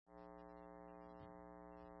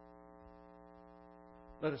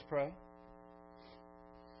Let us pray.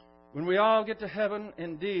 When we all get to heaven,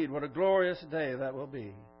 indeed, what a glorious day that will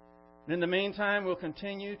be. And in the meantime, we'll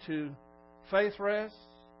continue to faith rest,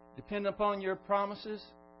 depend upon your promises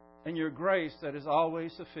and your grace that is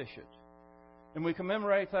always sufficient. And we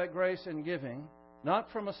commemorate that grace in giving,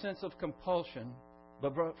 not from a sense of compulsion,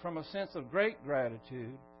 but from a sense of great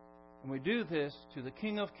gratitude. And we do this to the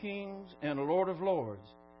King of Kings and the Lord of Lords,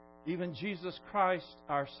 even Jesus Christ,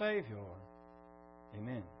 our Savior.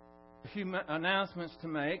 Amen. A few announcements to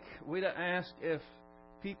make. We'd ask if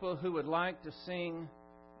people who would like to sing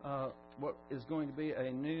what is going to be a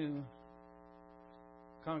new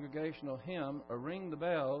congregational hymn, or Ring the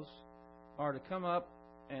Bells, are to come up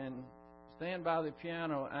and stand by the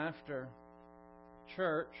piano after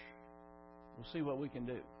church. We'll see what we can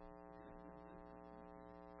do.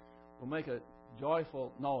 We'll make a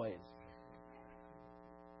joyful noise.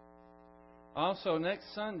 Also,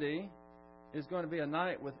 next Sunday is going to be a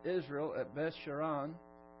night with Israel at Beth Sharon.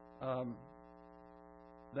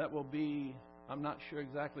 That will be, I'm not sure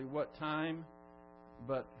exactly what time,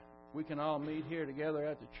 but we can all meet here together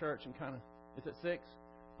at the church and kind of, is it 6?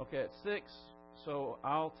 Okay, at 6. So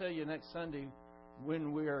I'll tell you next Sunday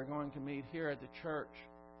when we are going to meet here at the church,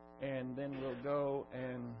 and then we'll go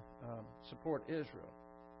and support Israel.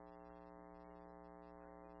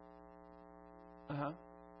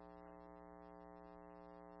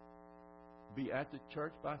 Be at the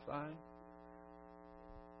church by 5?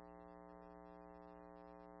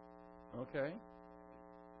 Okay.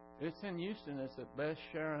 It's in Houston. It's at Beth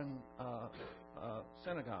Sharon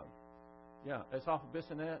Synagogue. Yeah, it's off of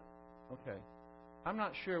Bissonnette. Okay. I'm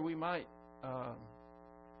not sure. We might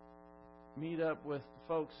meet up with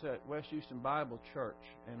folks at West Houston Bible Church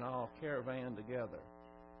and all caravan together.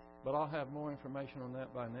 But I'll have more information on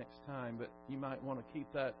that by next time. But you might want to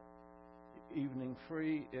keep that evening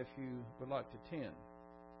free if you would like to attend.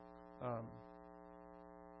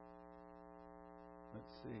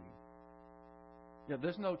 Let's see. Yeah,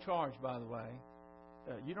 there's no charge, by the way.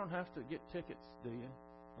 You don't have to get tickets, do you?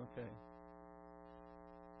 Okay.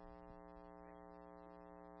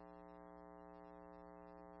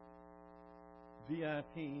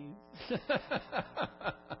 VIPs.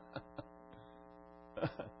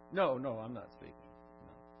 No, I'm not speaking.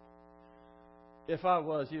 If I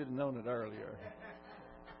was, you'd have known it earlier.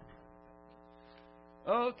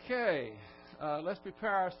 Okay. Let's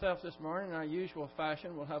prepare ourselves this morning in our usual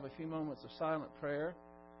fashion. We'll have a few moments of silent prayer,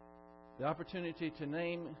 the opportunity to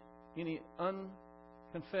name any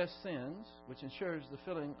unconfessed sins, which ensures the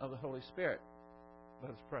filling of the Holy Spirit.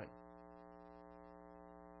 Let us pray.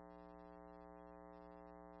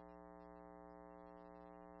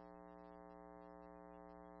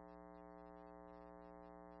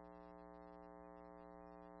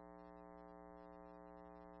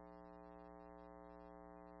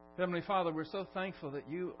 Heavenly Father, we're so thankful that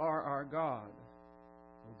you are our God,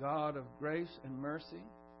 a God of grace and mercy,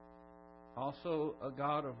 also a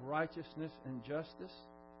God of righteousness and justice.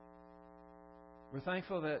 We're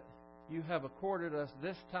thankful that you have accorded us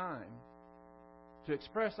this time to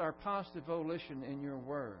express our positive volition in your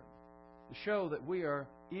word, to show that we are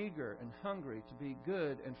eager and hungry to be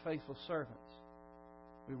good and faithful servants.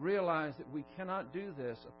 We realize that we cannot do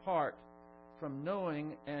this apart from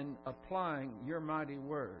knowing and applying your mighty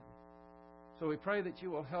word. So we pray that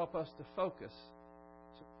you will help us to focus.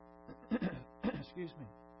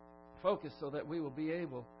 Focus so that we will be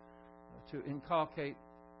able to inculcate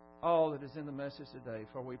all that is in the message today.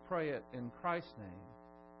 For we pray it in Christ's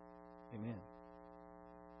name. Amen.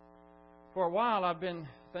 For a while I've been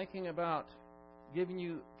thinking about giving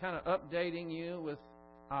you, kind of updating you with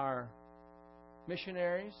our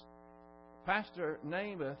missionaries. Pastor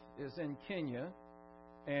Naboth is in Kenya,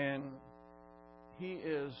 and he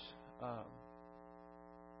is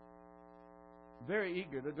very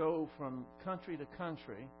eager to go from country to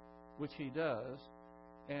country, which he does,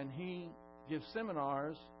 and he gives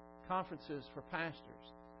seminars, conferences for pastors.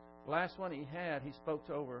 The last one he had, he spoke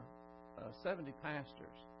to over 70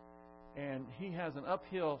 pastors, and he has an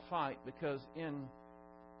uphill fight because in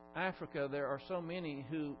Africa there are so many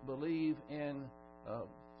who believe in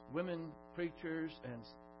women preachers and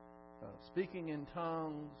speaking in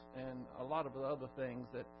tongues and a lot of other things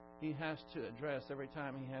that he has to address every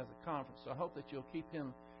time he has a conference. So I hope that you'll keep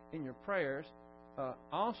him in your prayers.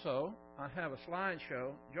 Also, I have a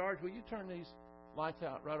slideshow. George, will you turn these lights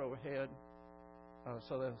out right overhead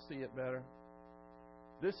so they'll see it better?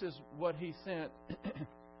 This is what he sent.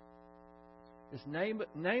 It's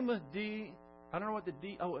Naboth D. I don't know what the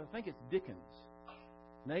D. Oh, I think it's Dickens.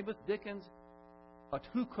 Naboth Dickens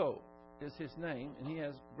Atuko is his name, and he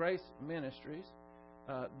has Grace Ministries.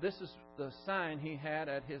 This is the sign he had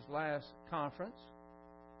at his last conference.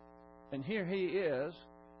 And here he is.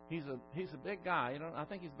 He's a big guy. I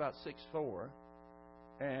think he's about 6'4",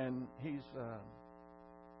 and he's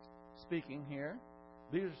speaking here.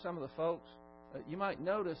 These are some of the folks. You might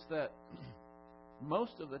notice that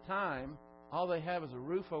most of the time, all they have is a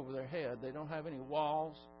roof over their head. They don't have any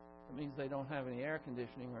walls. That means they don't have any air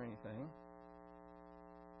conditioning or anything.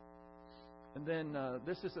 And then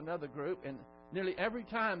this is another group, and nearly every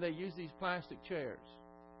time they use these plastic chairs.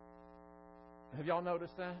 Have y'all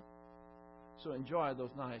noticed that? So enjoy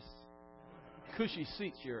those nice, cushy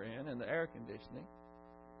seats you're in and the air conditioning.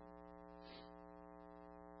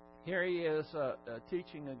 Here he is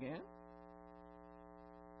teaching again.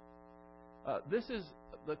 This is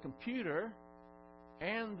the computer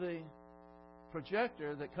and the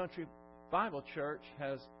projector that Country Bible Church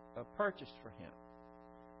has purchased for him.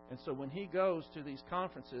 And so when he goes to these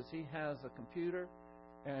conferences, he has a computer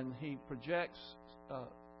and he projects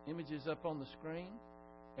images up on the screen.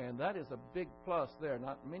 And that is a big plus there.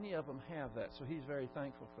 Not many of them have that, so he's very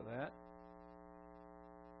thankful for that.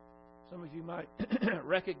 Some of you might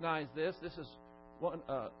recognize this. This is one.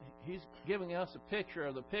 He's giving us a picture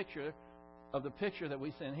of the picture that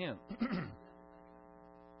we sent him.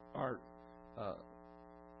 Our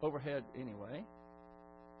overhead, anyway.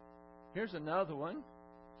 Here's another one.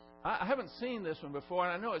 I haven't seen this one before,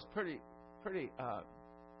 and I know it's pretty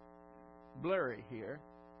blurry here.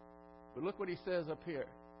 But look what he says up here.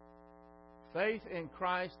 Faith in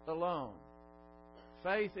Christ alone.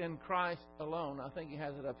 Faith in Christ alone. I think he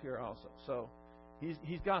has it up here also. So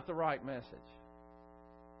he's got the right message.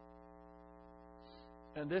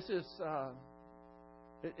 And this is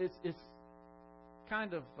it's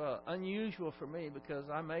kind of unusual for me because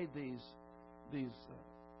I made these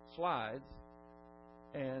slides,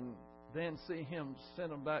 and then see him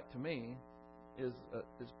send them back to me is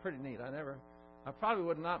pretty neat. I probably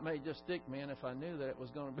would not made just stick men if I knew that it was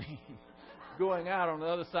going to be going out on the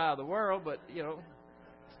other side of the world, but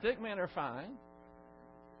stick men are fine.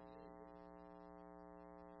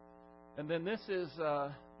 And then this is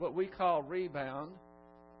what we call rebound.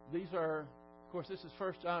 These are, of course, this is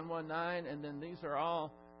 1 John 1:9, and then these are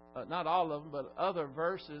all, not all of them, but other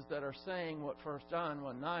verses that are saying what 1 John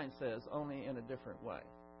 1:9 says, only in a different way.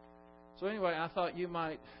 So anyway, I thought you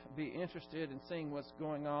might be interested in seeing what's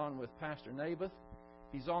going on with Pastor Naboth.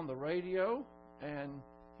 He's on the radio, and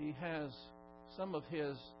he has some of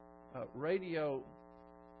his radio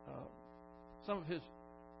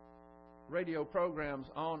programs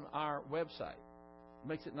on our website.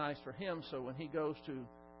 Makes it nice for him, so when he goes to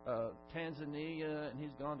Tanzania, and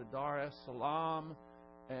he's gone to Dar es Salaam,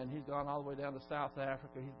 and he's gone all the way down to South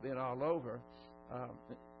Africa, he's been all over,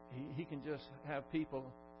 he can just have people.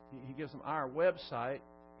 He gives them our website.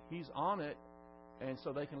 He's on it, and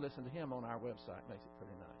so they can listen to him on our website. Makes it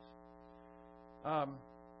pretty nice.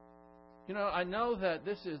 I know that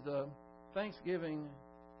this is the Thanksgiving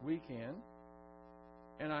weekend,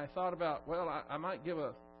 and I thought about, I might give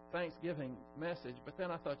a Thanksgiving message, but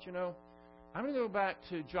then I thought, I'm going to go back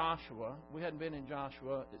to Joshua. We hadn't been in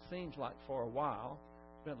Joshua, it seems like, for a while.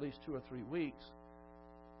 It's been at least 2 or 3 weeks.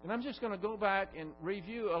 And I'm just going to go back and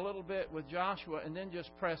review a little bit with Joshua and then just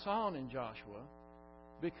press on in Joshua,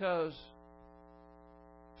 because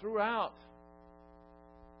throughout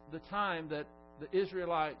the time that the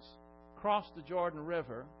Israelites crossed the Jordan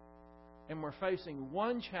River and were facing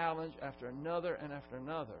one challenge after another and after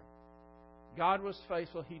another, God was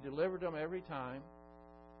faithful. He delivered them every time,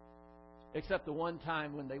 except the one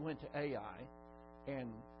time when they went to Ai, and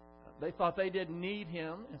they thought they didn't need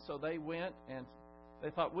him, and so they went and they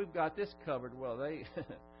thought, we've got this covered. Well, they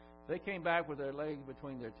came back with their legs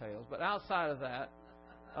between their tails. But outside of that,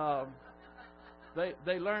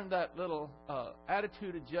 they learned that little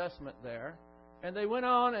attitude adjustment there, and they went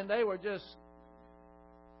on, and they were just,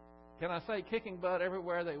 can I say, kicking butt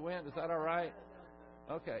everywhere they went? Is that all right?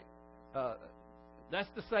 Okay. That's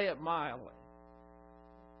to say it mildly.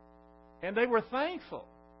 And they were thankful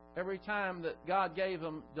every time that God gave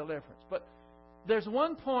them deliverance. But there's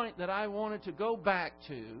one point that I wanted to go back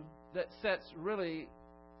to that sets really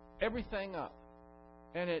everything up.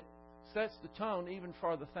 And it sets the tone even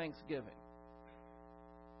for the Thanksgiving.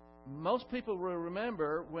 Most people will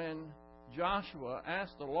remember when Joshua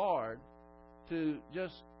asked the Lord to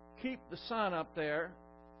just keep the sun up there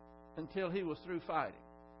until he was through fighting.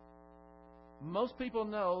 Most people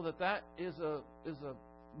know that is a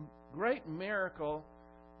great miracle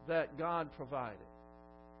that God provided.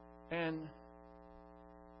 And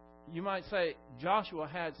you might say Joshua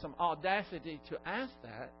had some audacity to ask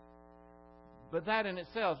that, but that in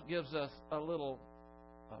itself gives us a little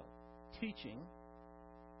teaching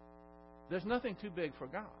There's nothing too big for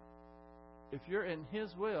God. If you're in His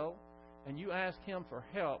will and you ask Him for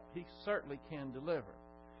help, He certainly can deliver.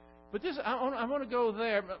 But I want to go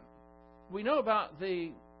there. We know about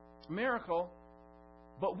the miracle,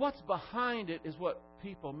 but what's behind it is what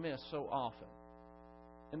people miss so often.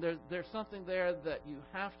 And there's something there that you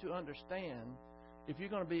have to understand if you're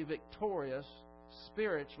going to be victorious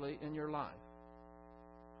spiritually in your life.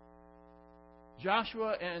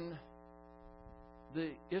 Joshua and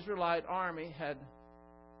the Israelite army had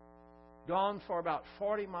gone for about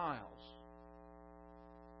 40 miles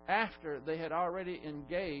after they had already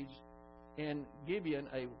engaged in Gibeon,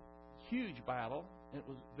 a huge battle. It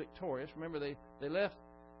was victorious. Remember, they left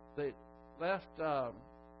the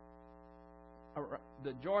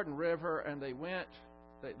Jordan River, and they went.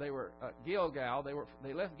 They were at Gilgal.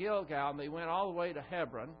 They left Gilgal and they went all the way to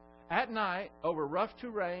Hebron at night over rough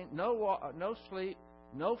terrain, no sleep,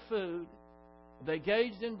 no food. They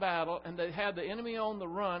engaged in battle, and they had the enemy on the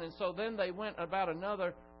run. And so then they went about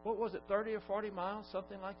another, 30 or 40 miles,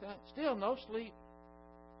 something like that. Still no sleep,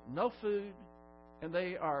 no food, and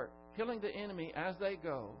they are killing the enemy as they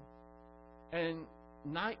go. And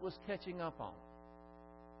night was catching up on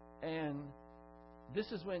them. And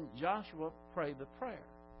this is when Joshua prayed the prayer.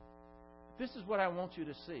 This is what I want you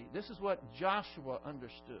to see. This is what Joshua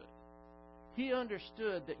understood. He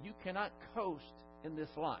understood that you cannot coast in this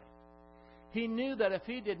life. He knew that if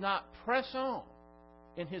he did not press on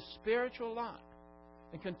in his spiritual life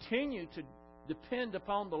and continue to depend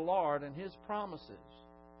upon the Lord and His promises,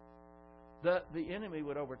 that the enemy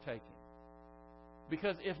would overtake him.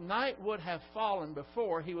 Because if night would have fallen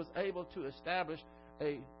before he was able to establish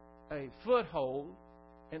a foothold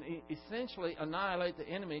and essentially annihilate the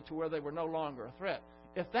enemy to where they were no longer a threat.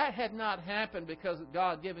 If that had not happened because of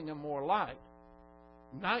God giving them more light,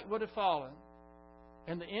 night would have fallen,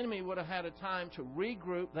 and the enemy would have had a time to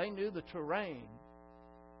regroup. They knew the terrain.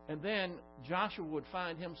 And then Joshua would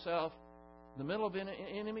find himself in the middle of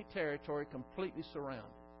enemy territory, completely surrounded.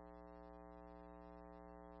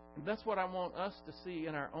 And that's what I want us to see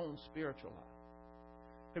in our own spiritual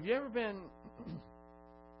life. Have you ever been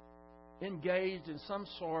engaged in some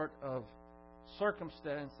sort of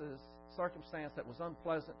circumstance that was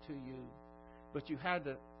unpleasant to you, but you had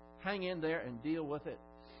to hang in there and deal with it?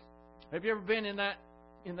 Have you ever been in that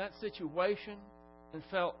situation and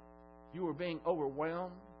felt you were being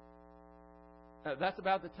overwhelmed? That's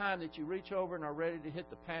about the time that you reach over and are ready to hit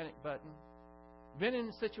the panic button. Been in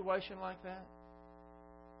a situation like that?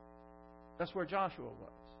 That's where Joshua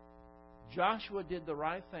was. Joshua did the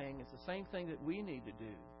right thing. It's the same thing that we need to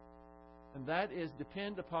do. And that is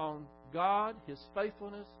depend upon God, His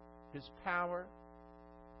faithfulness, His power,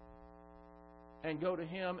 and go to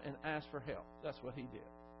Him and ask for help. That's what he did.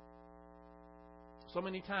 So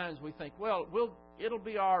many times we think, it'll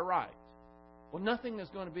be all right. Well, nothing is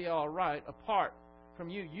going to be all right apart from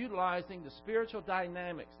you utilizing the spiritual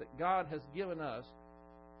dynamics that God has given us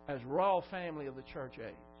as royal family of the church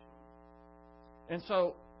age. And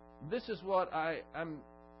so this is what I'm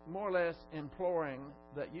more or less imploring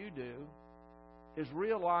that you do, is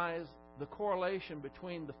realize the correlation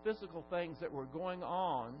between the physical things that were going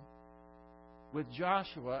on with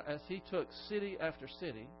Joshua as he took city after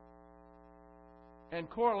city, and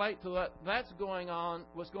correlate to what's going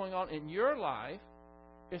on in your life.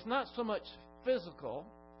 It's not so much physical.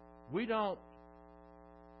 We don't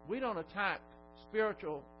attack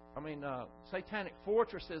satanic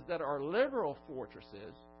fortresses that are literal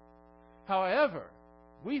fortresses. However,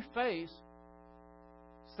 we face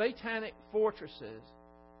satanic fortresses,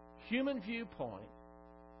 human viewpoint,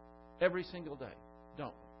 every single day,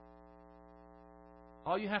 don't we?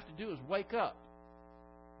 All you have to do is wake up.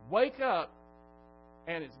 Wake up,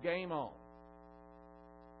 and it's game on.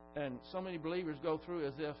 And so many believers go through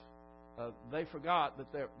as if they forgot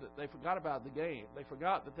they forgot about the game. They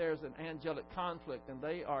forgot that there's an angelic conflict, and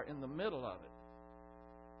they are in the middle of it.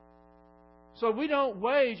 So we don't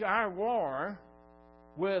wage our war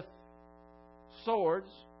with swords,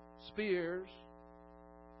 spears,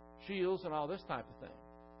 shields, and all this type of thing.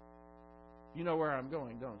 You know where I'm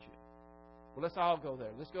going, don't you? Well, let's all go there.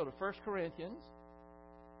 Let's go to 1 Corinthians.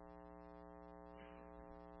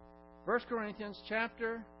 1 Corinthians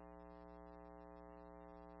chapter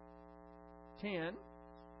 10.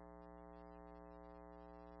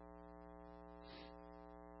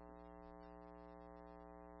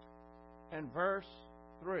 And verse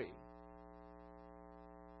 3.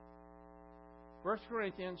 1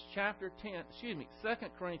 Corinthians chapter 10, 2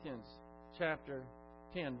 Corinthians chapter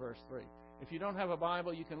 10, verse 3. If you don't have a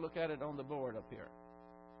Bible, you can look at it on the board up here.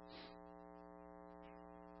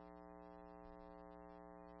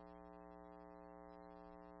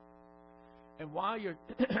 And while you're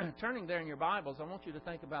turning there in your Bibles, I want you to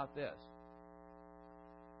think about this.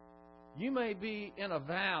 You may be in a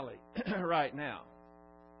valley right now,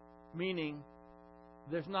 meaning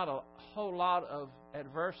there's not a whole lot of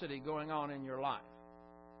adversity going on in your life.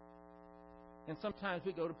 And sometimes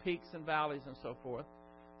we go to peaks and valleys and so forth.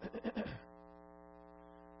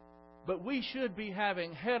 But we should be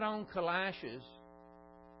having head-on collisions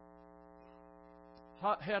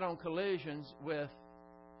with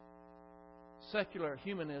secular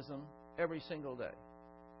humanism every single day.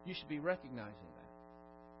 You should be recognizing that.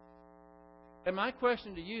 And my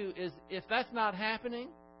question to you is, if that's not happening,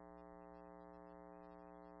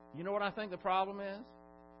 you know what I think the problem is?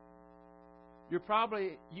 You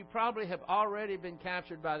probably have already been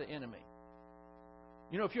captured by the enemy.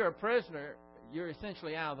 You know, if you're a prisoner, you're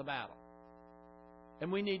essentially out of the battle. And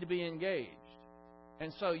we need to be engaged.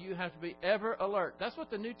 And so you have to be ever alert. That's what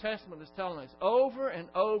the New Testament is telling us over and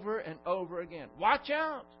over and over again. Watch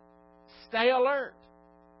out. Stay alert.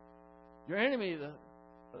 Your enemy,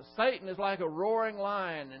 Satan, is like a roaring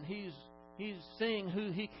lion, and he's seeing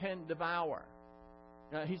who he can devour.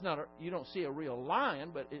 Now, you don't see a real lion,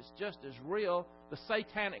 but it's just as real. The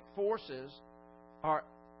satanic forces are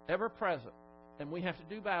ever present, and we have to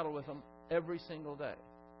do battle with them every single day.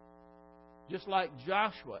 Just like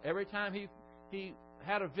Joshua, every time he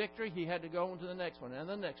had a victory, he had to go on to the next one, and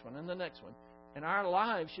the next one, and the next one. And our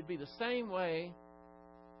lives should be the same way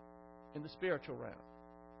in the spiritual realm.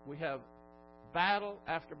 We have battle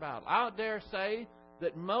after battle. I dare say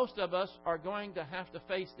that most of us are going to have to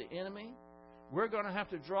face the enemy. We're going to have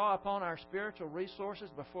to draw upon our spiritual resources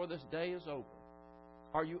before this day is over.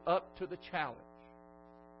 Are you up to the challenge?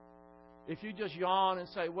 If you just yawn and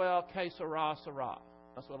say, well, que sera, sera.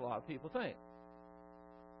 That's what a lot of people think.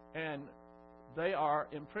 And they are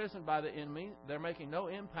imprisoned by the enemy. They're making no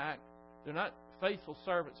impact. They're not faithful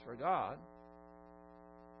servants for God.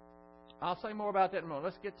 I'll say more about that in a moment.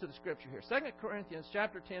 Let's get to the scripture here. 2 Corinthians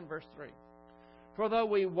chapter 10, verse 3. For though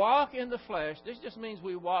we walk in the flesh, this just means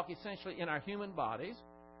we walk essentially in our human bodies.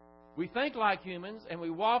 We think like humans and we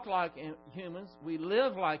walk like humans. We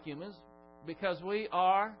live like humans because we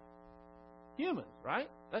are humans, right?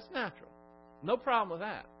 That's natural. No problem with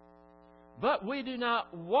that. But we do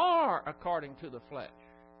not war according to the flesh.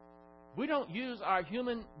 We don't use our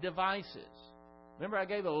human devices. Remember, I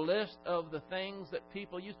gave a list of the things that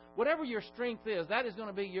people use. Whatever your strength is, that is going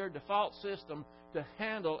to be your default system to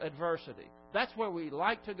handle adversity. That's where we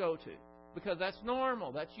like to go to because that's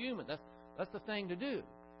normal. That's human. That's the thing to do.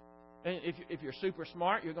 And if you're super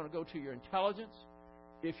smart, you're going to go to your intelligence.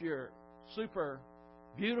 If you're super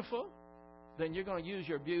beautiful, then you're going to use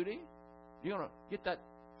your beauty. You're going to get that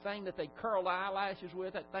thing that they curl the eyelashes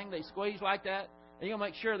with, that thing they squeeze like that, and you're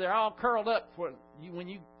going to make sure they're all curled up for you. When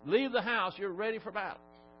you leave the house, you're ready for battle.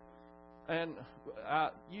 And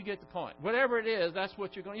you get the point. Whatever it is, that's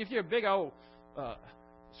what you're going to. If you're a big old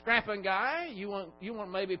scrapping guy, you want to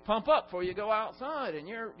maybe pump up before you go outside, and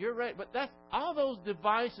you're ready. But all those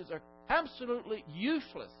devices are absolutely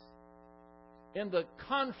useless in the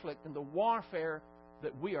conflict and the warfare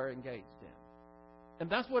that we are engaged in. And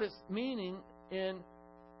that's what it's meaning in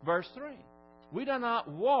verse 3. We do not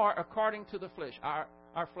war according to the flesh, our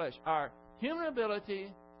flesh, our human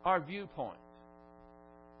ability, our viewpoint.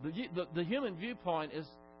 The human viewpoint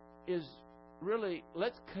is really,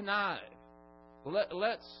 let's connive.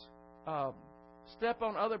 Let's step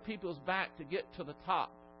on other people's back to get to the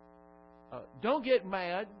top. Don't get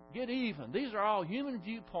mad, get even. These are all human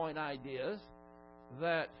viewpoint ideas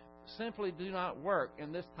that simply do not work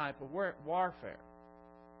in this type of warfare.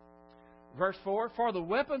 Verse 4, for the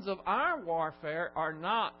weapons of our warfare are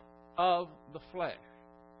not of the flesh.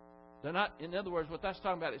 They're not, in other words, what that's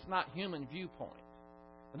talking about, it's not human viewpoint.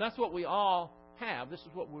 And that's what we all have. This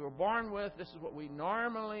is what we were born with. This is what we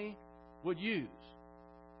normally would use.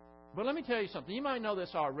 But let me tell you something. You might know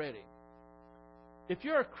this already. If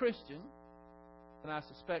you're a Christian, and I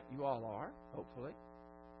suspect you all are, hopefully,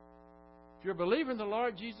 if you're a believer in the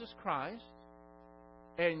Lord Jesus Christ,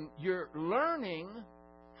 and you're learning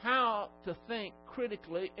how to think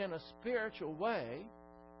critically in a spiritual way,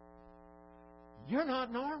 you're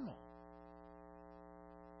not normal.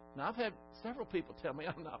 Now, I've had several people tell me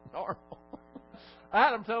I'm not normal. I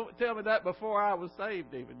had them tell me that before I was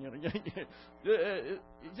saved, even.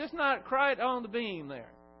 Just not quite on the beam there.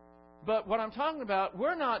 But what I'm talking about,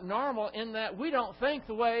 we're not normal in that we don't think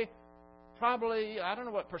the way probably, I don't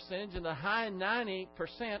know what percentage, in the high 90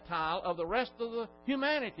 percentile of the rest of the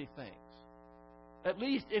humanity thinks. At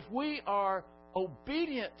least if we are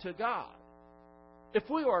obedient to God, if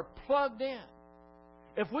we are plugged in,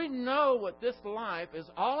 if we know what this life is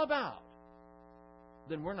all about,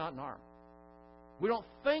 then we're not normal. We don't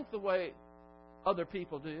think the way other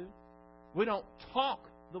people do. We don't talk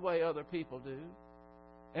the way other people do.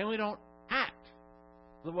 And we don't act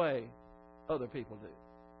the way other people do.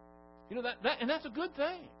 You know, and that's a good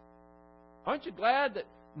thing. Aren't you glad that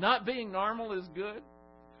not being normal is good?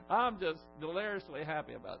 I'm just deliriously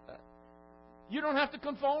happy about that. You don't have to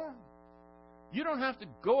conform. You don't have to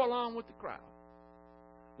go along with the crowd,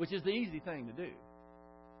 which is the easy thing to do.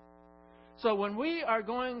 So when we are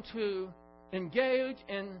going to engage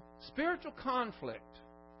in spiritual conflict,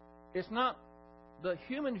 it's not the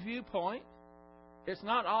human viewpoint. It's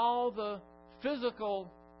not all the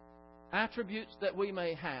physical attributes that we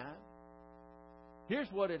may have.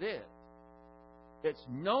 Here's what it is. It's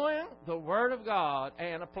knowing the Word of God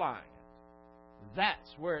and applying it. That's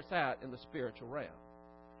where it's at in the spiritual realm.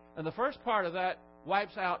 And the first part of that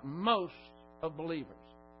wipes out most of believers,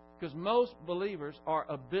 because most believers are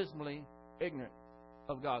abysmally ignorant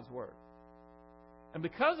of God's Word. And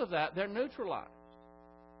because of that, they're neutralized.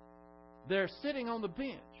 They're sitting on the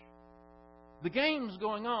bench. The game's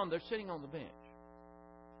going on, they're sitting on the bench.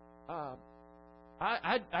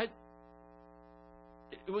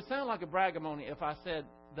 It would sound like a bragamony if I said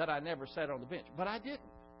that I never sat on the bench, but I didn't.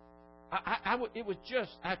 It was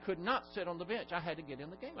just, I could not sit on the bench. I had to get in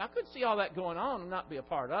the game. I could see all that going on and not be a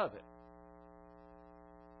part of it.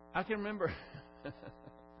 I can remember,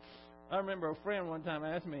 I remember a friend one time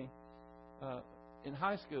asked me in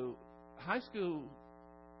high school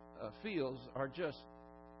fields are just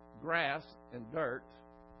grass and dirt.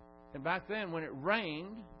 And back then when it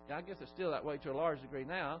rained, I guess it's still that way to a large degree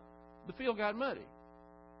now, the field got muddy.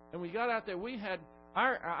 And we got out there,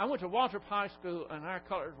 I went to Waltrip High School, and our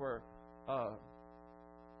colors were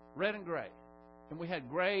red and gray. And we had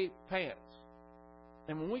gray pants.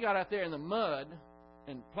 And when we got out there in the mud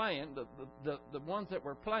and playing, the ones that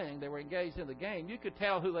were playing, they were engaged in the game, you could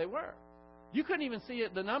tell who they were. You couldn't even see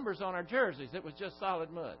the numbers on our jerseys. It was just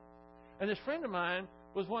solid mud. And this friend of mine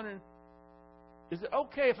was wondering, is it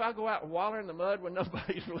okay if I go out and waller in the mud when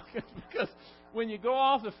nobody's looking? Because when you go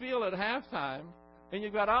off the field at halftime, and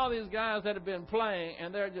you've got all these guys that have been playing,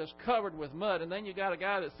 and they're just covered with mud, and then you got a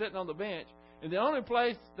guy that's sitting on the bench, and the only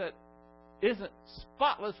place that isn't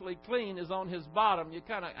spotlessly clean is on his bottom, you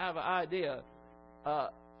kind of have an idea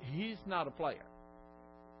he's not a player.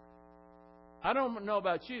 I don't know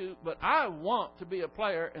about you, but I want to be a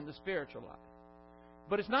player in the spiritual life.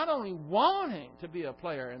 But it's not only wanting to be a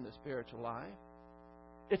player in the spiritual life,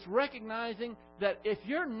 it's recognizing that if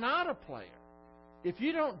you're not a player, if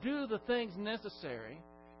you don't do the things necessary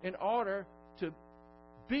in order to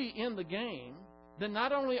be in the game, then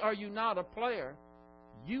not only are you not a player,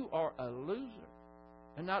 you are a loser.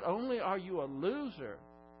 And not only are you a loser,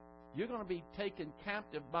 you're going to be taken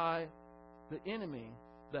captive by the enemy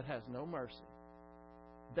that has no mercy.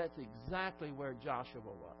 That's exactly where Joshua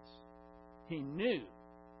was. He knew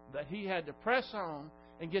that he had to press on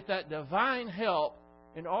and get that divine help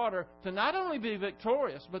in order to not only be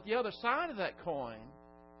victorious, but the other side of that coin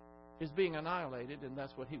is being annihilated, and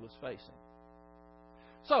that's what he was facing.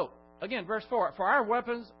 So, again, verse 4, for our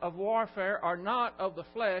weapons of warfare are not of the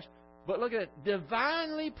flesh, but look at it,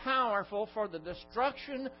 divinely powerful for the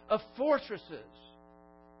destruction of fortresses.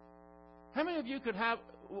 How many of you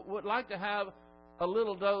would like to have a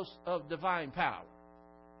little dose of divine power?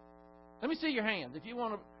 Let me see your hands. If you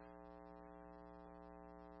want to.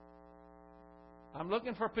 I'm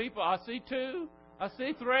looking for people. I see 2. I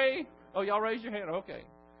see 3. Oh, y'all raise your hand. Okay.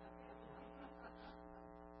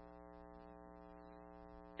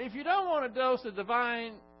 If you don't want a dose of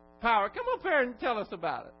divine power, come up here and tell us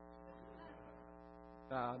about it.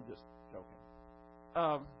 No, I'm just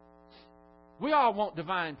joking. We all want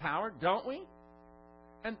divine power, don't we?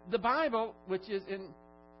 And the Bible, which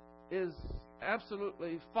is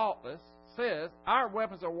absolutely faultless, says our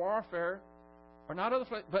weapons of warfare are not of the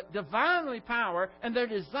flesh, but divinely power, and they're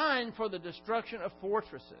designed for the destruction of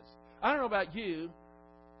fortresses. I don't know about you,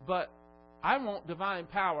 but I want divine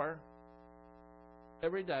power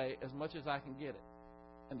every day as much as I can get it.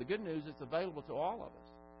 And the good news, it's available to all of us.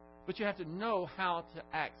 But you have to know how to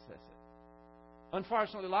access it.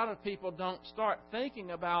 Unfortunately, a lot of people don't start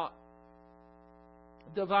thinking about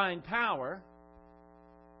divine power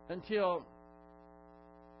until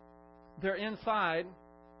they're inside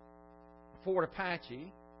Fort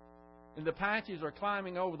Apache, and the Apaches are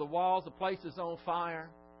climbing over the walls. The place is on fire.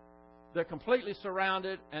 They're completely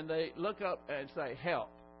surrounded, and they look up and say, help.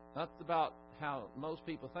 That's about how most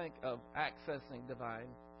people think of accessing divine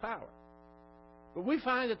power. But we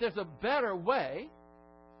find that there's a better way.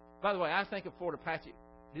 By the way, I think of Fort Apache.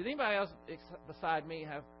 Did anybody else beside me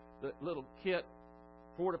have the little kit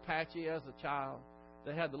Fort Apache as a child?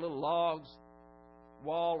 They had the little logs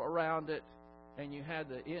wall around it, and you had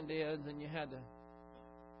the end ends, and you had the...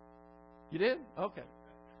 You did? Okay.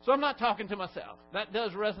 So I'm not talking to myself. That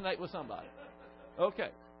does resonate with somebody. Okay.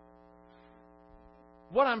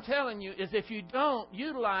 What I'm telling you is if you don't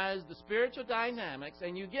utilize the spiritual dynamics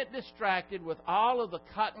and you get distracted with all of the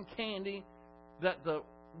cotton candy that the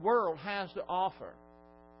world has to offer,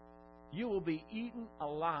 you will be eaten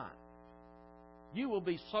alive. You will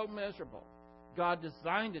be so miserable. God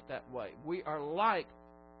designed it that way. We are like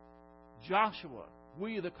Joshua.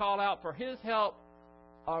 We either call out for His help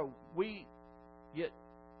or we get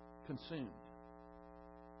consumed.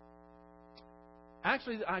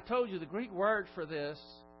 Actually, I told you the Greek word for this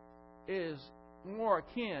is more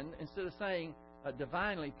akin, instead of saying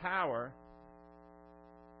divinely power,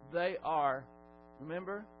 they are,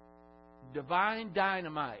 remember, divine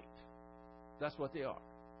dynamite. That's what they are.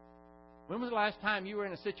 When was the last time you were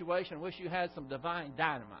in a situation wish you had some divine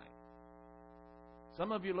dynamite?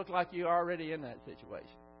 Some of you look like you're already in that situation.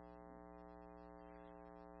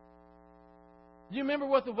 Do you remember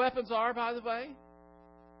what the weapons are, by the way?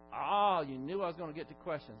 Oh, you knew I was going to get to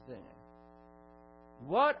questions, didn't you?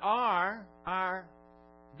 What are our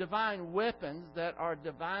divine weapons that are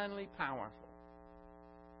divinely powerful?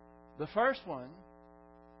 The first one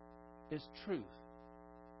is truth.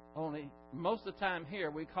 Only most of the time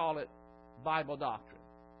here we call it Bible doctrine.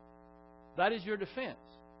 That is your defense.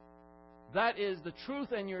 That is the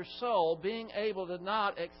truth in your soul, being able to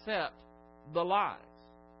not accept the lies.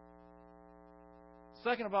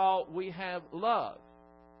 Second of all, we have love.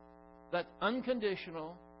 That's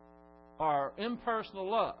unconditional or impersonal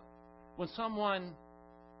love. When someone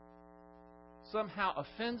somehow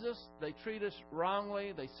offends us, they treat us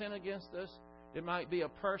wrongly, they sin against us, it might be a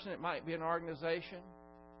person, it might be an organization,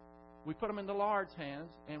 we put them in the Lord's hands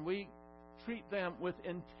and we treat them with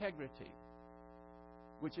integrity,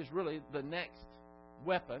 which is really the next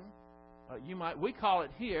weapon. We call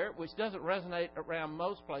it here, which doesn't resonate around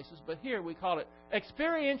most places, but here we call it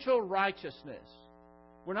experiential righteousness.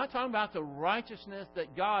 We're not talking about the righteousness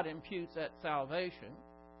that God imputes at salvation,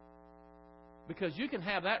 because you can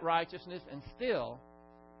have that righteousness and still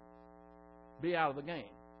be out of the game.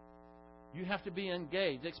 You have to be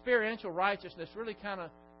engaged. Experiential righteousness really kind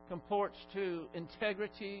of comports to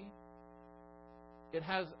integrity. It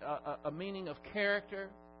has a meaning of character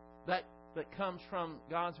that comes from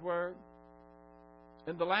God's Word.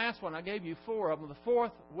 And the last one, I gave you four of them. The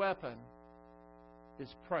fourth weapon is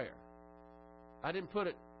prayer. I didn't put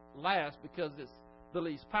it last because it's the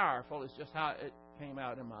least powerful. It's just how it came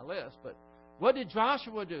out in my list. But what did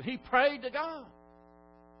Joshua do? He prayed to God.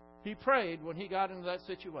 He prayed when he got into that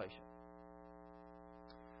situation.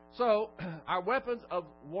 So, our weapons of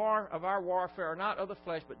our warfare are not of the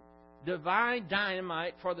flesh, but divine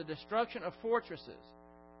dynamite for the destruction of fortresses.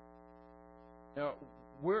 Now,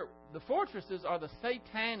 the fortresses are the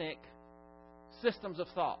satanic systems of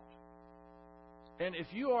thought. And if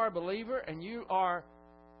you are a believer and you are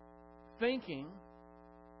thinking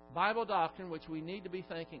Bible doctrine, which we need to be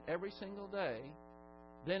thinking every single day,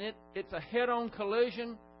 then it's a head-on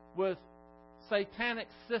collision with satanic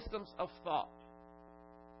systems of thought.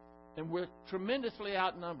 And we're tremendously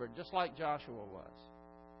outnumbered, just like Joshua was.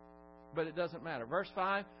 But it doesn't matter. Verse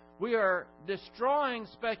 5, we are destroying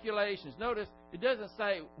speculations. Notice, it doesn't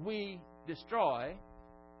say we destroy.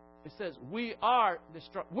 It says we are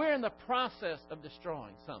destroying. We're in the process of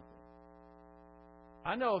destroying something.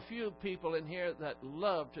 I know a few people in here that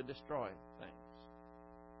love to destroy things.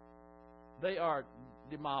 They are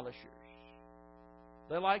demolishers.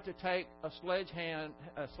 They like to take a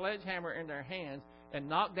sledgehammer in their hands and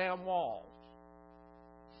knock down walls.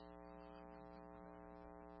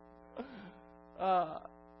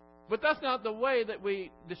 But that's not the way that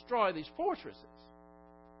we destroy these fortresses.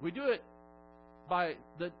 We do it by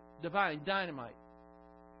the divine dynamite.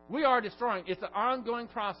 We are destroying. It's an ongoing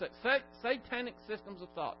process. Satanic systems of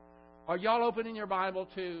thought. Are y'all opening your Bible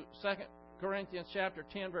to 2 Corinthians chapter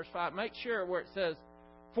 10, verse 5? Make sure where it says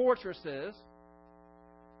fortresses.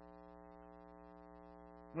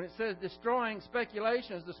 When it says destroying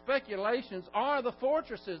speculations, the speculations are the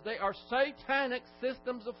fortresses. They are satanic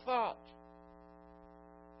systems of thought.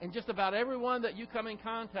 And just about everyone that you come in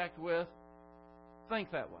contact with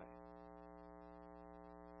think that way.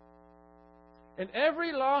 And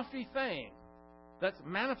every lofty thing that's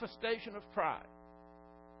manifestation of pride.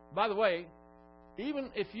 By the way, even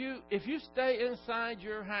if you stay inside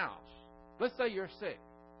your house, let's say you're sick,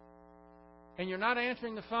 and you're not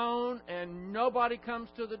answering the phone, and nobody comes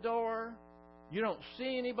to the door, you don't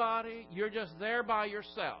see anybody, you're just there by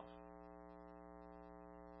yourself.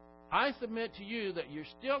 I submit to you that you're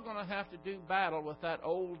still going to have to do battle with that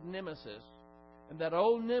old nemesis, And that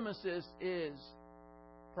old nemesis is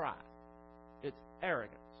pride. It's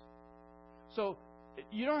arrogance. So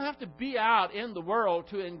you don't have to be out in the world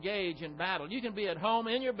to engage in battle. You can be at home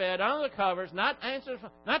in your bed, under the covers, not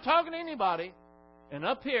talking to anybody. And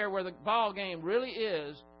up here where the ball game really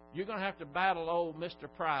is, you're going to have to battle old Mr.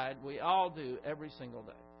 Pride. We all do every single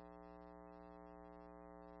day.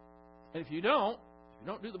 And if you don't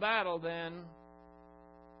do the battle, then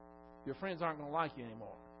your friends aren't going to like you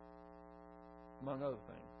anymore, among other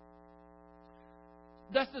things.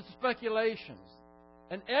 That's the speculations.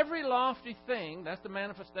 And every lofty thing, that's the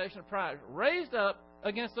manifestation of pride, raised up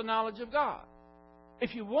against the knowledge of God.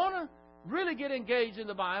 If you want to really get engaged in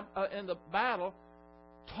the battle,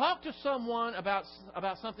 talk to someone about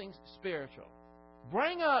something spiritual.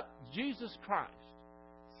 Bring up Jesus Christ.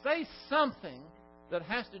 Say something that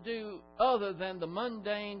has to do other than the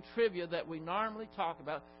mundane trivia that we normally talk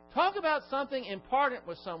about. Talk about something important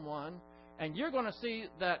with someone, and you're going to see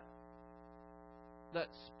that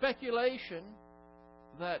speculation,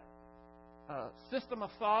 that system of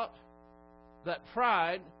thought, that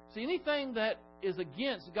pride. See, anything that is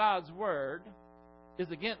against God's Word is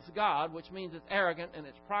against God, which means it's arrogant and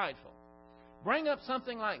it's prideful. Bring up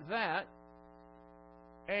something like that,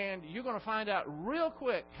 and you're going to find out real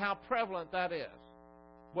quick how prevalent that is,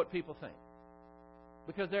 what people think.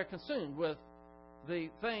 Because they're consumed with the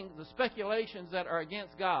speculations that are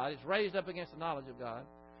against God. It's raised up against the knowledge of God.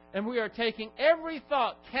 And we are taking every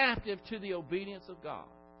thought captive to the obedience of God.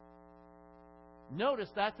 Notice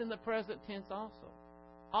that's in the present tense also.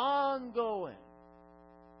 Ongoing.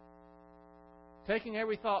 Taking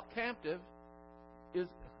every thought captive is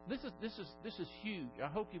huge. I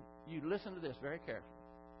hope you listen to this very carefully.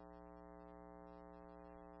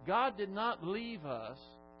 God did not leave us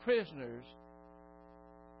prisoners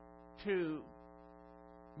to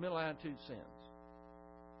middle attitude sins.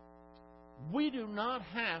 We do not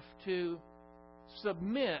have to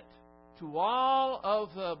submit to all of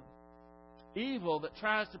the evil that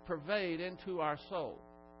tries to pervade into our soul.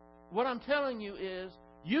 What I'm telling you is,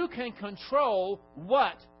 you can control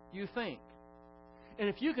what you think. And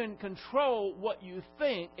if you can control what you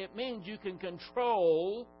think, it means you can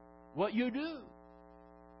control what you do.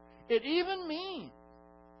 It even means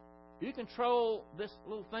you control this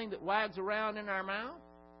little thing that wags around in our mouth,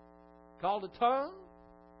 called a tongue.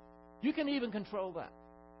 You can even control that.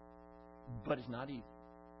 But it's not easy.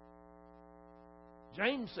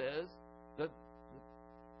 James says, the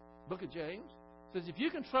book of James says, if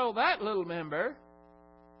you control that little member,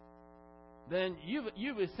 then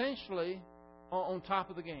you've essentially on top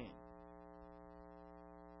of the game.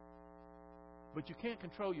 But you can't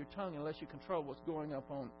control your tongue unless you control what's going up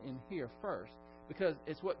in here first. Because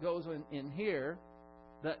it's what goes in here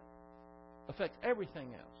that affects everything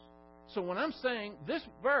else. So when I'm saying this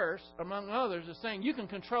verse, among others, is saying you can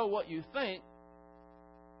control what you think,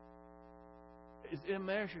 is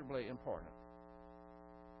immeasurably important.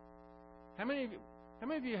 How many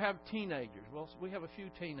of you have teenagers? Well, we have a few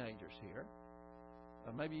teenagers here.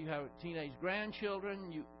 Maybe you have teenage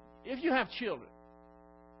grandchildren. If you have children,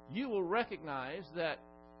 you will recognize that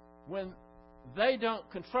when they don't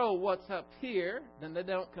control what's up here, then they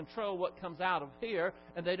don't control what comes out of here,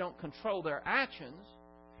 and they don't control their actions,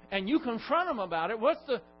 and you confront them about it, what's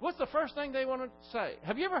the first thing they want to say?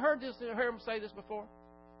 Have you ever heard them say this before?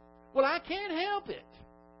 Well, I can't help it.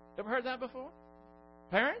 Ever heard that before?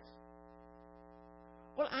 Parents?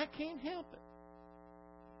 Well, I can't help it.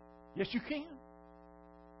 Yes, you can.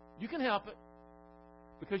 You can help it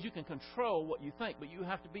because you can control what you think, but you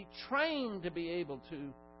have to be trained to be able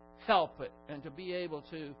to help it and to be able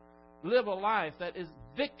to live a life that is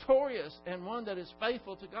victorious and one that is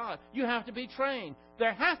faithful to God. You have to be trained.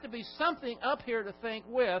 There has to be something up here to think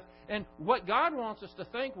with, and what God wants us to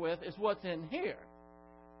think with is what's in here.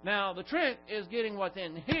 Now, the trick is getting what's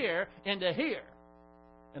in here into here,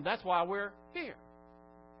 and that's why we're here.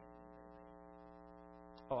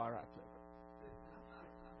 Oh, all right, Clifford.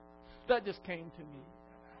 That just came to me.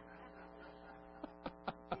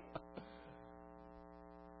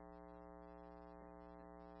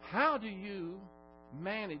 How do you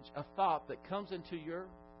manage a thought that comes into your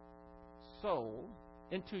soul,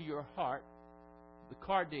 into your heart, the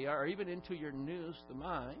cardia, or even into your nous, the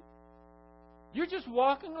mind? You're just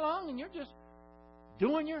walking along and you're just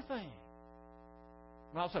doing your thing.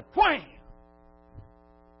 And all of a sudden, wham!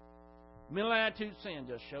 Middle attitude sin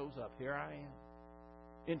just shows up. Here I am.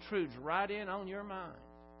 Intrudes right in on your mind.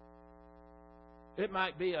 It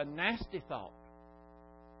might be a nasty thought.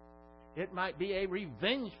 It might be a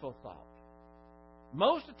revengeful thought.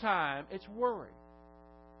 Most of the time, it's worry.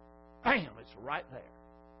 Bam! It's right there.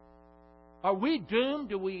 Are we doomed?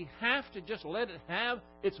 Do we have to just let it have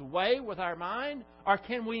its way with our mind? Or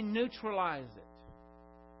can we neutralize it?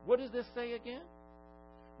 What does this say again?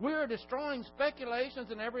 We are destroying speculations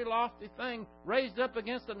and every lofty thing raised up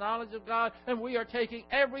against the knowledge of God, and we are taking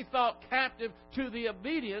every thought captive to the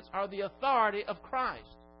obedience or the authority of Christ.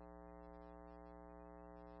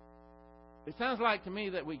 It sounds like to me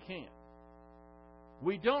that we can't.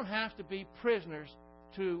 We don't have to be prisoners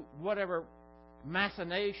to whatever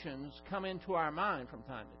machinations come into our mind from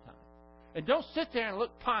time to time. And don't sit there and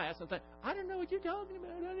look pious and think, I don't know what you're talking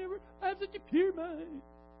about. I have such a pure mind.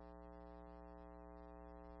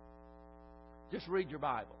 Just read your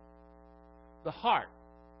Bible. The heart,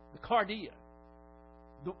 the cardia,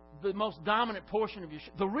 the most dominant portion of you,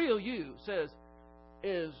 the real you, says,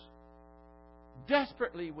 is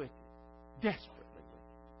desperately wicked. Desperately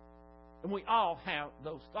wicked. And we all have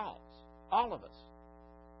those thoughts. All of us.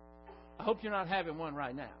 I hope you're not having one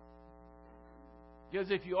right now.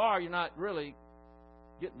 Because if you are, you're not really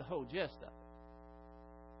getting the whole gist of it.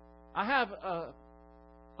 I have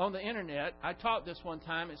on the internet, I taught this one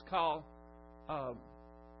time, it's called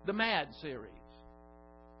the MAD series.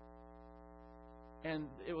 And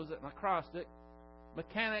it was an acrostic,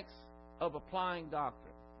 Mechanics of Applying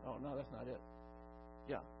Doctrine. Oh, no, that's not it.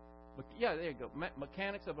 Yeah, there you go.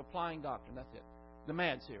 Mechanics of Applying Doctrine, that's it. The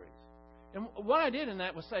MAD series. And what I did in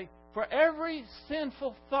that was say, for every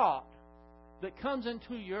sinful thought that comes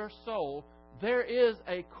into your soul, there is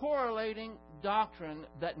a correlating doctrine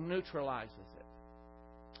that neutralizes it.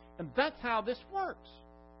 And that's how this works.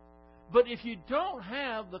 But if you don't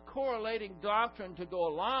have the correlating doctrine to go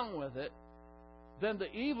along with it, then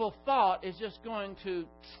the evil thought is just going to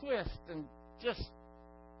twist and just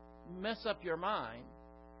mess up your mind.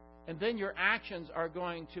 And then your actions are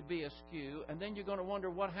going to be askew. And then you're going to wonder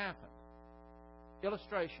what happened.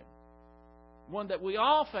 Illustration. One that we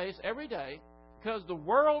all face every day, because the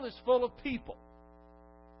world is full of people.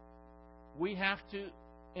 We have to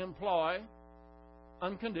employ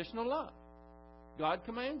unconditional love. God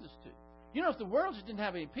commands us to. You know, if the world just didn't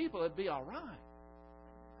have any people, it'd be all right.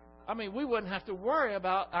 I mean, we wouldn't have to worry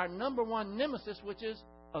about our number one nemesis, which is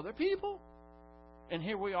other people. And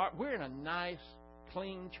here we are. We're in a nice,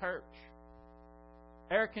 clean church.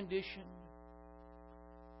 Air conditioned.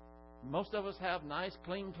 Most of us have nice,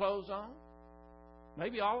 clean clothes on.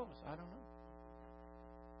 Maybe all of us. I don't know.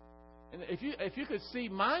 And if you could see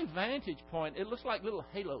my vantage point, it looks like little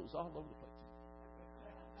halos all over the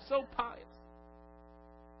place. So pious.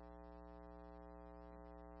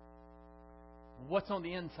 What's on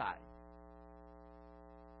the inside?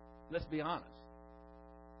 Let's be honest.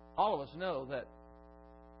 All of us know that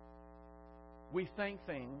we think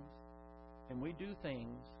things and we do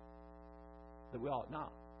things that we ought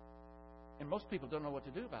not. And most people don't know what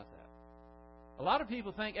to do about that. A lot of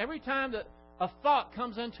people think every time that a thought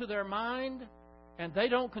comes into their mind and they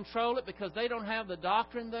don't control it because they don't have the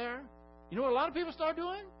doctrine there, you know what a lot of people start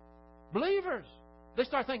doing? Believers. They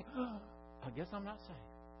start thinking, oh, I guess I'm not saved.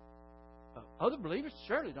 Other believers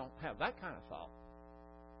surely don't have that kind of thought.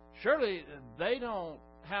 Surely they don't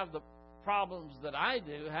have the problems that I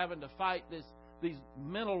do, having to fight these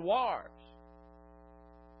mental wars.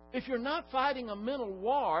 If you're not fighting a mental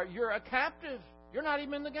war, you're a captive. You're not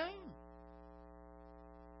even in the game.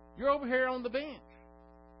 You're over here on the bench.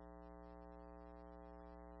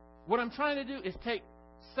 What I'm trying to do is take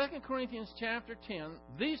 2 Corinthians chapter 10,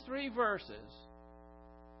 these 3 verses,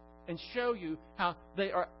 and show you how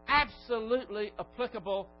they are absolutely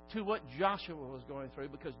applicable to what Joshua was going through,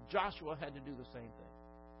 because Joshua had to do the same thing.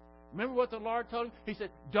 Remember what the Lord told him? He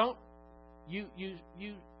said, don't you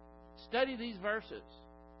study these verses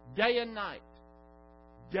day and night.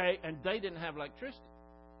 And they didn't have electricity.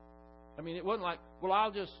 I mean, it wasn't like, well,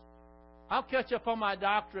 I'll catch up on my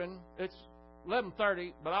doctrine. It's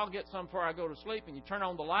 11:30, but I'll get some before I go to sleep. And you turn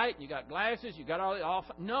on the light, and you got glasses, you got all the off.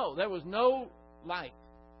 No, there was no light.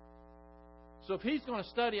 So if he's going to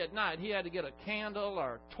study at night, he had to get a candle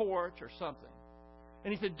or a torch or something.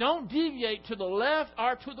 And he said, don't deviate to the left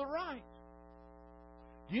or to the right.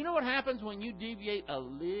 Do you know what happens when you deviate a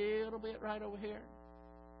little bit right over here?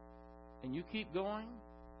 And you keep going?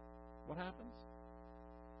 What happens?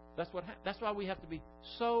 That's why we have to be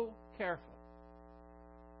so careful.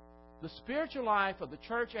 The spiritual life of the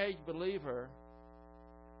church age believer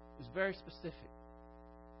is very specific.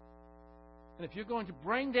 And if you're going to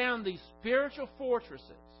bring down these spiritual fortresses,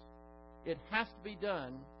 it has to be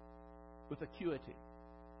done with acuity,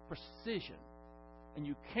 precision. And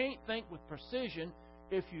you can't think with precision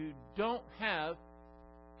if you don't have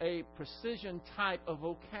a precision type of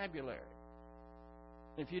vocabulary.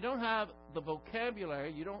 If you don't have the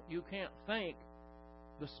vocabulary, you can't think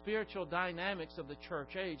the spiritual dynamics of the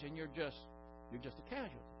church age, and you're just a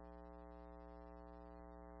casualty.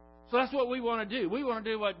 So that's what we want to do. We want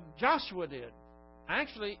to do what Joshua did.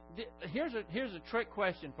 Actually, here's a trick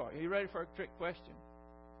question for you. Are you ready for a trick question?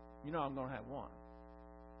 You know I'm going to have one.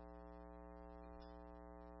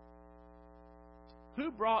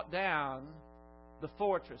 Who brought down the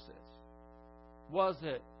fortresses? Was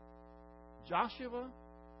it Joshua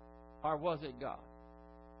or was it God?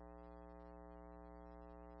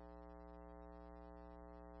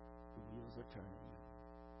 The wheels are turning.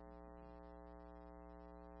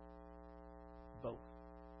 Both.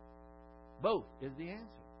 Both is the answer.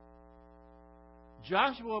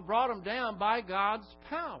 Joshua brought them down by God's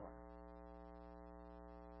power.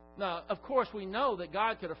 Now, of course, we know that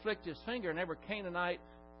God could afflict His finger and every Canaanite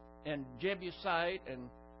and Jebusite and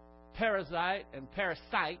Perizzite and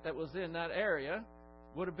Parasite that was in that area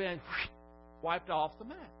would have been wiped off the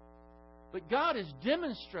map. But God is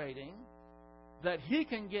demonstrating that He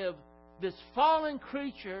can give this fallen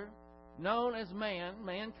creature known as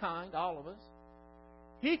mankind, all of us,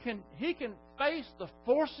 He can face the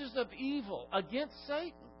forces of evil against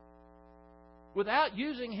Satan without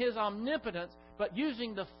using His omnipotence, but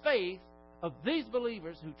using the faith of these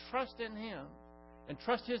believers who trust in Him and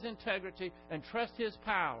trust His integrity and trust His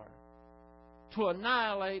power to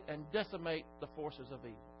annihilate and decimate the forces of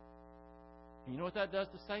evil. And you know what that does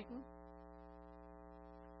to Satan?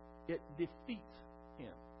 It defeats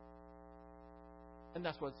him. And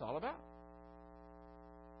that's what it's all about.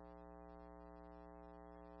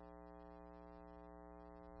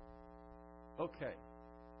 Okay.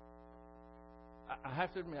 I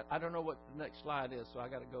have to admit, I don't know what the next slide is, so I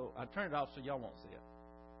got to go. I turn it off so y'all won't see it.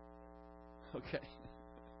 Okay.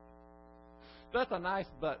 That's a nice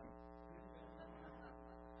button.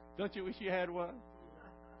 Don't you wish you had one?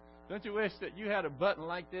 Don't you wish that you had a button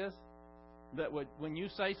like this that would, when you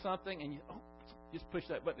say something and you just push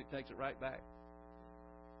that button, it takes it right back?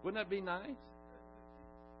 Wouldn't that be nice?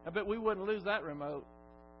 I bet we wouldn't lose that remote.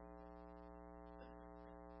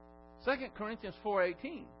 2 Corinthians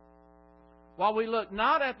 4:18. While we look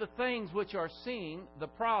not at the things which are seen, the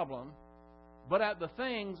problem, but at the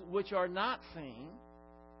things which are not seen.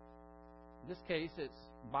 In this case, it's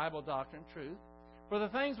Bible doctrine, truth. For the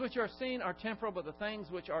things which are seen are temporal, but the things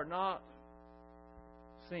which are not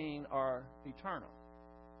seen are eternal.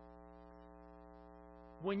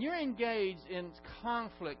 When you're engaged in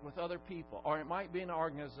conflict with other people, or it might be an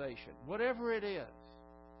organization, whatever it is,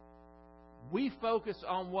 we focus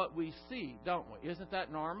on what we see, don't we? Isn't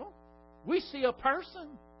that normal? We see a person,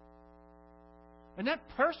 and that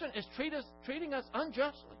person is treating us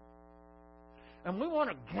unjustly. And we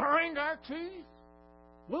want to grind our teeth.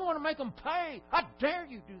 We want to make them pay. How dare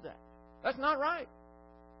you do that? That's not right.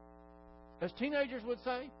 As teenagers would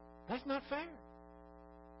say, that's not fair.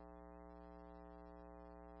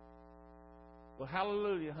 Well,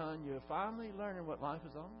 hallelujah, hon. You're finally learning what life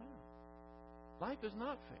is all about. Life is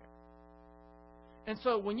not fair. And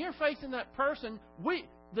so when you're facing that person,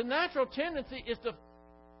 the natural tendency is to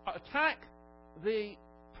attack the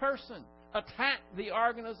person, attack the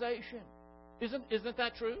organization. Isn't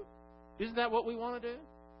that true? Isn't that what we want to do?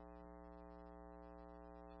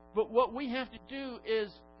 But what we have to do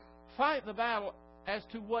is fight the battle as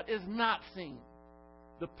to what is not seen.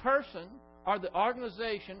 The person or the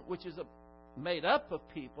organization, which is made up of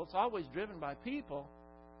people, it's always driven by people,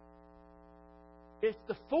 it's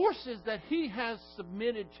the forces that he has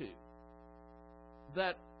submitted to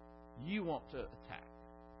that you want to attack,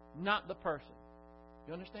 not the person.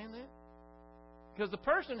 You understand that? Because the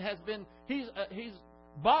person has been, he's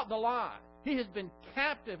bought the lie. He has been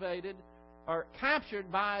captivated or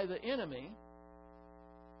captured by the enemy,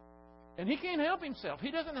 and he can't help himself.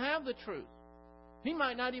 He doesn't have the truth. He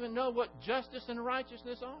might not even know what justice and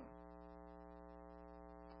righteousness are.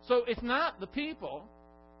 So it's not the people.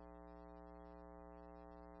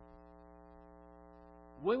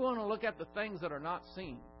 We want to look at the things that are not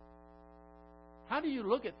seen. How do you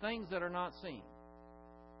look at things that are not seen?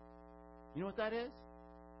 You know what that is?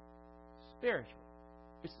 Spiritual.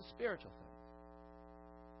 It's the spiritual thing.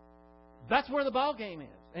 That's where the ball game is.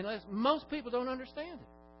 Unless most people don't understand it.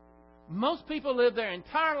 Most people live their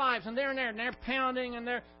entire lives and they're in there and they're pounding and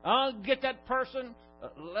they're, I'll get that person.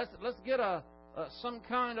 Let's get some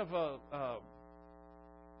kind of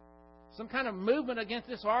movement against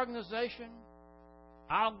this organization.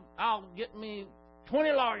 I'll get me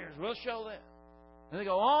 20 lawyers. We'll show that. And they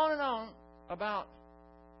go on and on about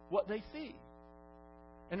what they see.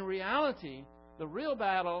 In reality, the real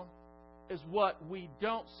battle is what we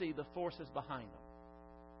don't see, the forces behind them.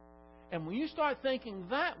 And when you start thinking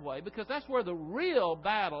that way, because that's where the real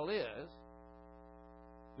battle is,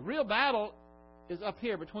 The real battle is up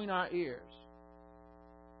here between our ears.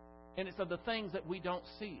 And it's of the things that we don't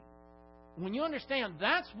see. When you understand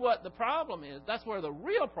that's what the problem is, that's where the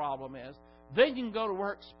real problem is, then you can go to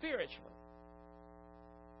work spiritually.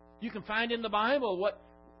 You can find in the Bible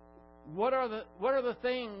what are the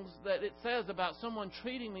things that it says about someone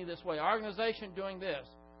treating me this way, organization doing this.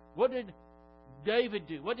 What did David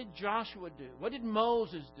do? What did Joshua do? What did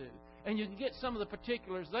Moses do? And you can get some of the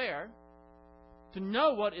particulars there to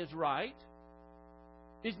know what is right.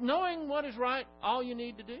 Is knowing what is right all you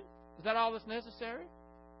need to do? Is that all that's necessary?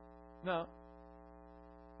 No.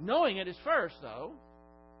 Knowing it is first, though.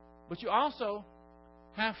 But you also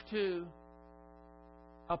have to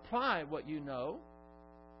apply what you know.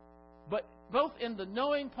 But both in the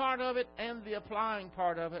knowing part of it and the applying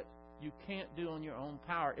part of it, you can't do on your own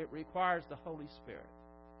power. It requires the Holy Spirit.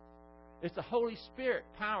 It's the Holy Spirit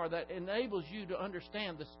power that enables you to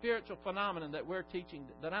understand the spiritual phenomenon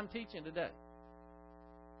that I'm teaching today.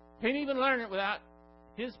 Can't even learn it without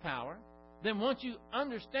His power. Then once you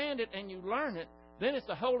understand it and you learn it, then it's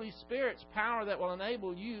the Holy Spirit's power that will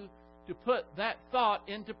enable you to put that thought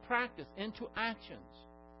into practice, into actions.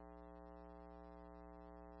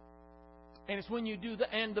 And it's when you do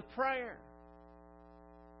the prayer.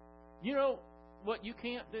 You know what you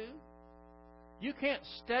can't do? You can't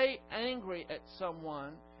stay angry at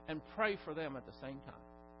someone and pray for them at the same time.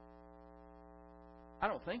 I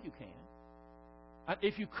don't think you can.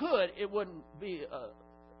 If you could, it would be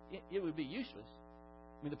useless.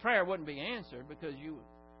 I mean, the prayer wouldn't be answered because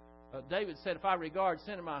David said, "If I regard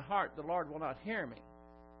sin in my heart, the Lord will not hear me."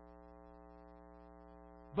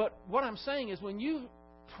 But what I'm saying is, when you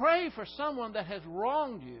pray for someone that has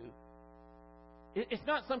wronged you, it's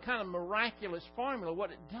not some kind of miraculous formula.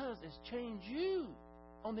 What it does is change you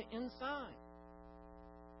on the inside.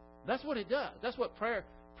 That's what it does. That's what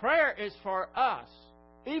prayer is for us,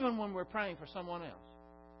 even when we're praying for someone else.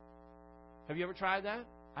 Have you ever tried that?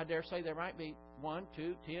 I dare say there might be 1,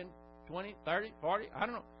 2, 10, 20, 30, 40, I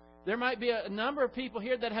don't know. There might be a number of people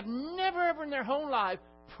here that have never ever in their whole life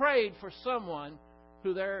prayed for someone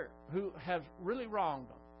who have really wronged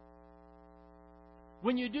them.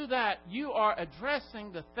 When you do that, you are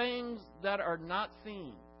addressing the things that are not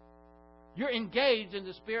seen. You're engaged in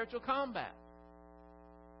the spiritual combat.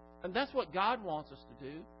 And that's what God wants us to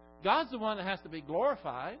do. God's the one that has to be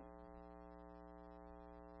glorified.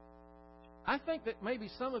 I think that maybe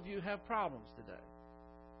some of you have problems today.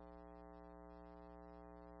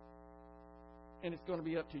 And it's going to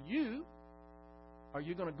be up to you. Are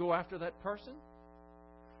you going to go after that person?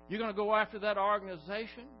 You're going to go after that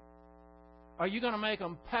organization? Are you going to make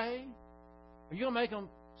them pay? Are you going to make them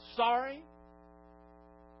sorry?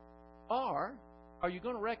 Or are you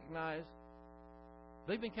going to recognize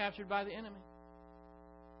they've been captured by the enemy?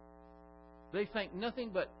 They think nothing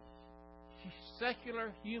but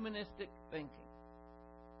secular, humanistic thinking.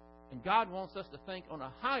 And God wants us to think on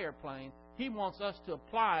a higher plane. He wants us to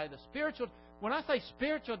apply the spiritual. When I say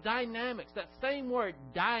spiritual dynamics, that same word,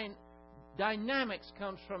 dynamics,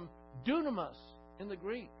 comes from dunamis in the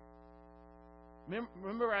Greek.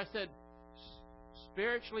 Remember I said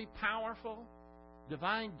spiritually powerful,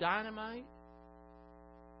 divine dynamite?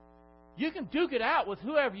 You can duke it out with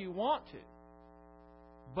whoever you want to,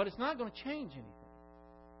 but it's not going to change anything.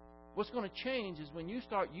 What's going to change is when you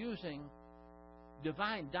start using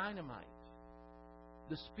divine dynamite,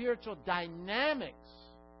 the spiritual dynamics,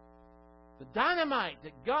 the dynamite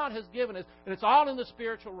that God has given us, and it's all in the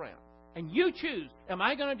spiritual realm. And you choose, am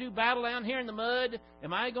I going to do battle down here in the mud?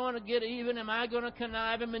 Am I going to get even? Am I going to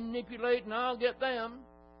connive and manipulate and I'll get them?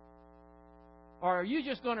 Or are you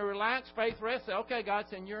just going to relax, faith, rest, say, okay, God,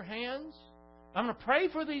 it's in your hands. I'm going to pray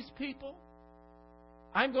for these people.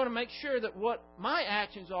 I'm going to make sure that what my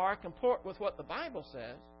actions are comport with what the Bible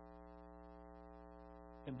says.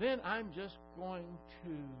 And then I'm just going to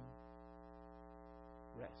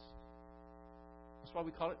rest. That's why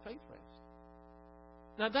we call it faith rest.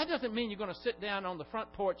 Now, that doesn't mean you're going to sit down on the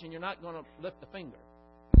front porch and you're not going to lift a finger.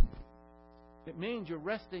 It means you're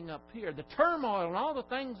resting up here. The turmoil and all the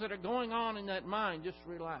things that are going on in that mind, just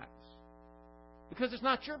relax. Because it's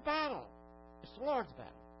not your battle. It's the Lord's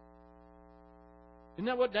battle. Isn't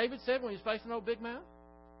that what David said when he was facing old Big Mouth?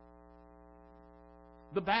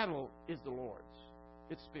 The battle is the Lord's.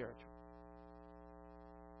 It's spiritual.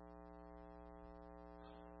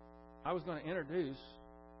 I was going to introduce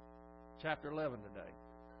chapter 11 today.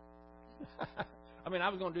 I mean, I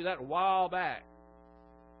was going to do that a while back.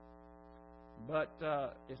 But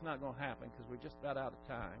it's not going to happen because we're just about out of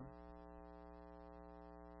time.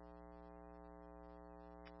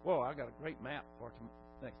 Whoa, I got a great map for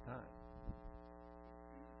next time.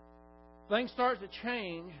 Things start to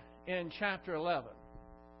change in chapter 11.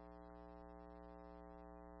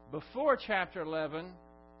 Before chapter 11,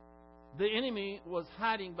 the enemy was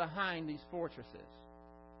hiding behind these fortresses.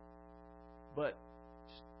 But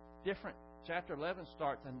different. Chapter 11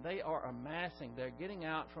 starts, and they are amassing. They're getting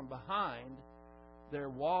out from behind their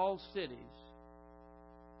walled cities.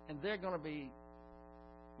 And they're going to be,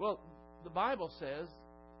 well, the Bible says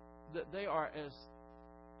that they are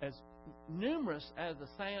as numerous as the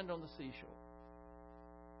sand on the seashore.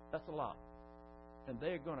 That's a lot. And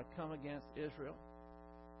they're going to come against Israel.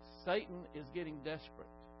 Satan is getting desperate.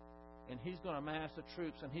 And he's going to mass the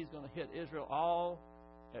troops, and he's going to hit Israel all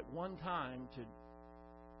at one time to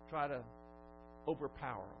try to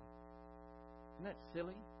overpower them. Isn't that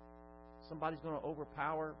silly? Somebody's going to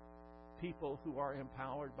overpower people who are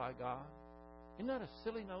empowered by God. Isn't that a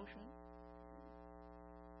silly notion?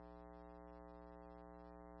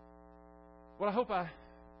 Well, I hope I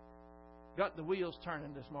got the wheels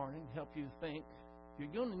turning this morning to help you think. You're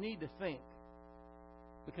going to need to think,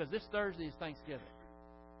 because this Thursday is Thanksgiving.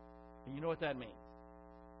 And you know what that means.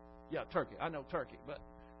 Yeah, turkey. I know turkey.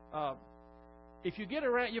 But if you get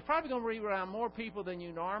around, you're probably going to be around more people than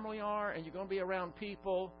you normally are, and you're going to be around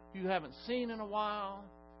people you haven't seen in a while.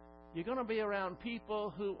 You're going to be around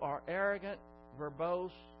people who are arrogant,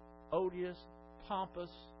 verbose, odious,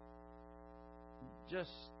 pompous,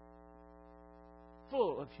 just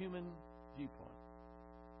full of human viewpoint.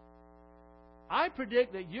 I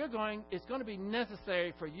predict that it's going to be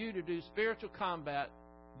necessary for you to do spiritual combat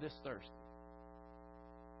this Thursday.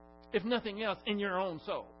 If nothing else, in your own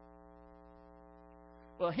soul.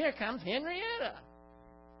 Well, here comes Henrietta.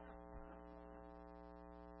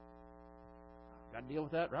 Got to deal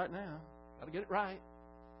with that right now. Got to get it right.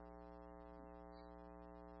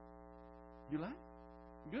 You like?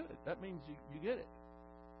 Good. That means you get it.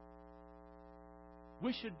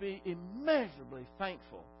 We should be immeasurably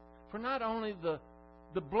thankful for not only the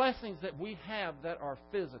blessings that we have that are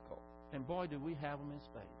physical, and boy, do we have them in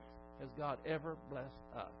spades. Has God ever blessed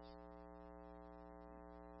us?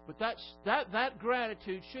 But that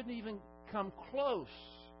gratitude shouldn't even come close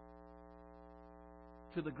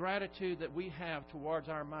to the gratitude that we have towards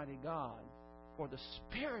our mighty God for the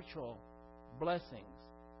spiritual blessings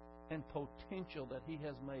and potential that He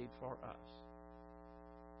has made for us.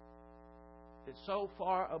 It's so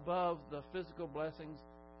far above the physical blessings,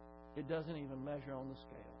 it doesn't even measure on the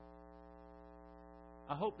scale.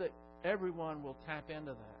 I hope that everyone will tap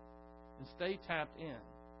into that and stay tapped in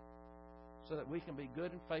so that we can be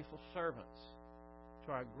good and faithful servants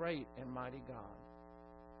to our great and mighty God.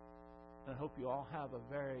 And I hope you all have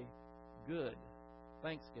a very good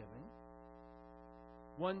Thanksgiving.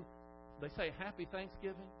 They say happy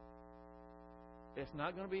Thanksgiving. It's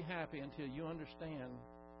not going to be happy until you understand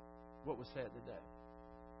what was said today.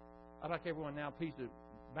 I'd like everyone now, please, to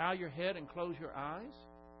bow your head and close your eyes.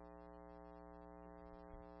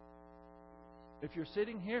 If you're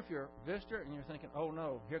sitting here, if you're a visitor and you're thinking, oh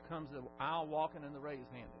no, here comes the owl walking and the raised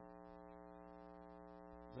handed.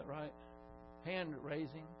 Is that right? Hand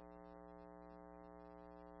raising.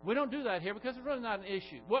 We don't do that here because it's really not an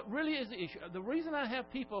issue. What really is the issue? The reason I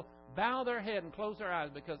have people bow their head and close their eyes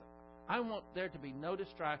because I want there to be no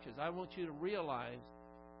distractions. I want you to realize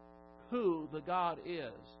who the God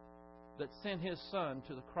is that sent His Son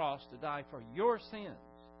to the cross to die for your sins,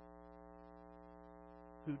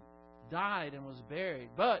 who died and was buried,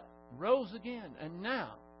 but rose again. And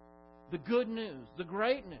now, the good news, the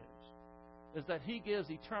great news, is that He gives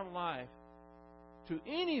eternal life to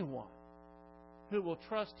anyone who will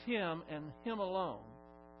trust Him and Him alone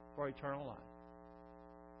for eternal life.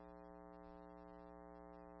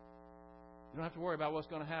 You don't have to worry about what's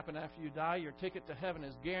going to happen after you die. Your ticket to heaven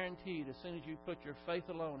is guaranteed as soon as you put your faith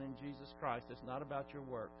alone in Jesus Christ. It's not about your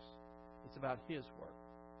works. It's about His work.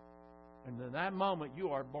 And in that moment, you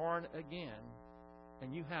are born again,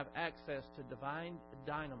 and you have access to divine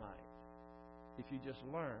dynamite if you just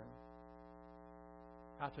learn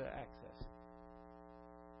how to access it.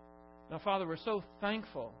 Now, Father, we're so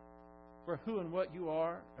thankful for who and what You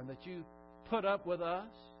are, and that You put up with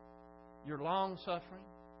us, Your long-suffering.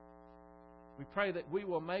 We pray that we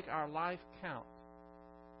will make our life count,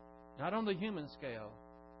 not on the human scale,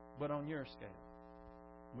 but on Your scale.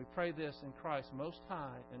 We pray this in Christ's most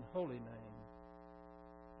high and holy name.